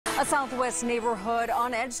A Southwest neighborhood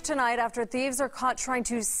on edge tonight after thieves are caught trying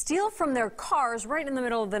to steal from their cars right in the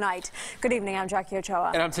middle of the night. Good evening, I'm Jackie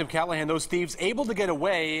Ochoa. And I'm Tim Callahan. Those thieves able to get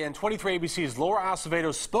away, and 23 ABC's Laura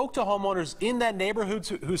Acevedo spoke to homeowners in that neighborhood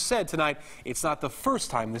who said tonight it's not the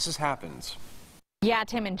first time this has happened. Yeah,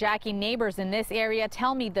 Tim and Jackie, neighbors in this area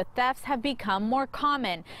tell me the thefts have become more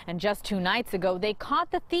common. And just 2 nights ago, they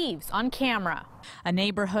caught the thieves on camera. A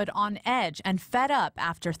neighborhood on edge and fed up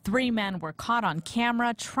after 3 men were caught on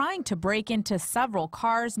camera trying to break into several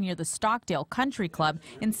cars near the Stockdale Country Club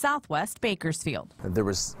in southwest Bakersfield. There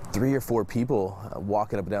was 3 or 4 people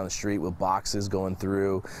walking up and down the street with boxes going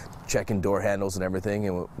through, checking door handles and everything,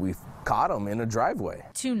 and we caught them in a driveway.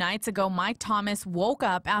 2 nights ago, Mike Thomas woke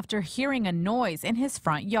up after hearing a noise in his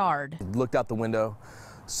front yard. Looked out the window,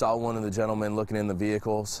 saw one of the gentlemen looking in the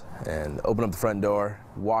vehicles, and opened up the front door,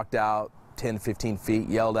 walked out 10-15 feet,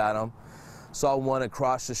 yelled at him, saw one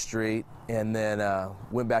across the street, and then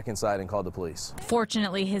went back inside and called the police.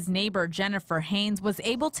 Fortunately, his neighbor Jennifer Haynes was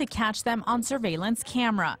able to catch them on surveillance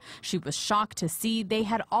camera. She was shocked to see they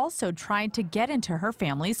had also tried to get into her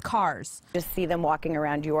family's cars. Just see them walking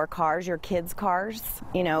around your cars, your kids' cars,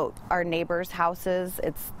 you know, our neighbors' houses.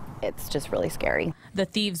 It's just really scary. The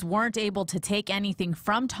thieves weren't able to take anything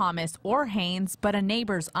from Thomas or Haynes, but a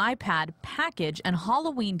neighbor's iPad, package, and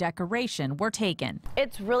Halloween decoration were taken.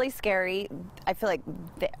 It's really scary. I feel like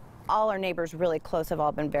all our neighbors really close have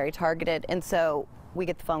all been very targeted, and so we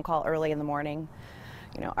get the phone call early in the morning.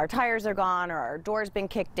 You know, our tires are gone or our door's been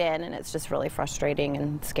kicked in, and it's just really frustrating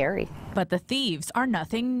and scary. But the thieves are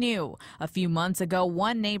nothing new. A few months ago,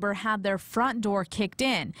 one neighbor had their front door kicked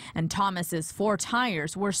in, and Thomas's 4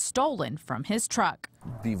 tires were stolen from his truck.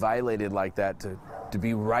 Be violated like that, to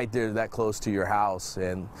be right there that close to your house,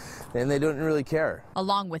 and they don't really care.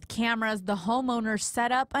 Along with cameras, the homeowners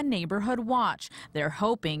set up a neighborhood watch. They're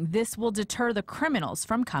hoping this will deter the criminals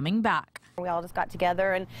from coming back. We all just got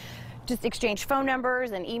together and just exchanged phone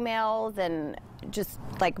numbers and emails, and just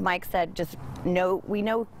like Mike said, we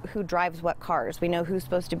know who drives what cars. We know who's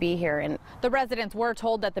supposed to be here. And the residents were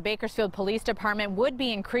told that the Bakersfield Police Department would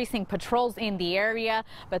be increasing patrols in the area,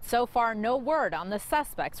 but so far no word on the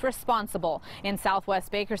suspects responsible. In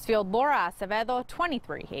southwest Bakersfield, Laura Acevedo,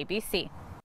 23 ABC.